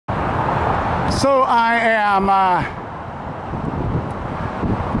So I am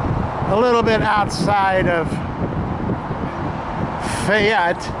a little bit outside of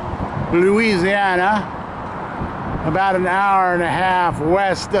Fayette, Louisiana, about an hour and a half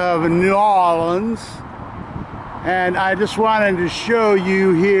west of New Orleans, and I just wanted to show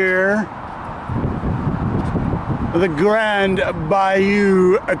you here the Grand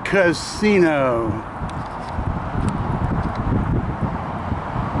Bayou Casino.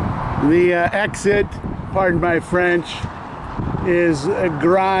 The exit, pardon my French, is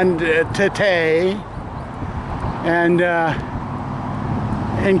Grand Tete, and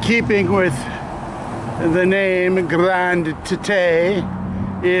in keeping with the name Grand Tete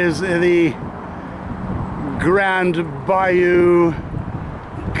is the Grand Bayou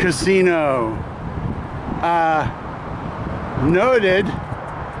Casino. Noted,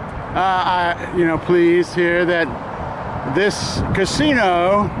 please hear that this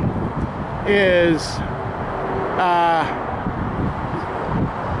casino is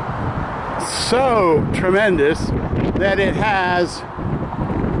so tremendous that it has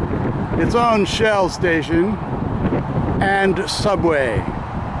its own Shell station and subway.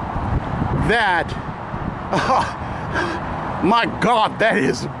 That, oh, my God, that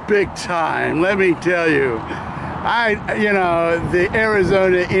is big time, let me tell you. The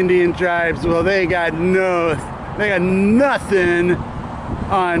Arizona Indian tribes, well, they got nothing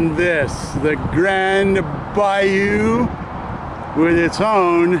on this. The Grand Bayou with its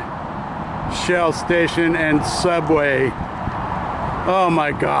own Shell station and subway. Oh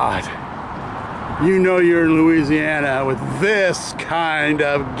my God. You know you're in Louisiana with this kind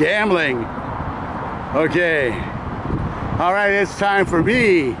of gambling. Okay. All right, it's time for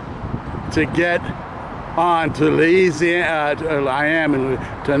me to get on to Louisiana.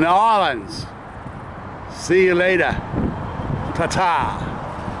 To New Orleans. See you later. Ta-ta.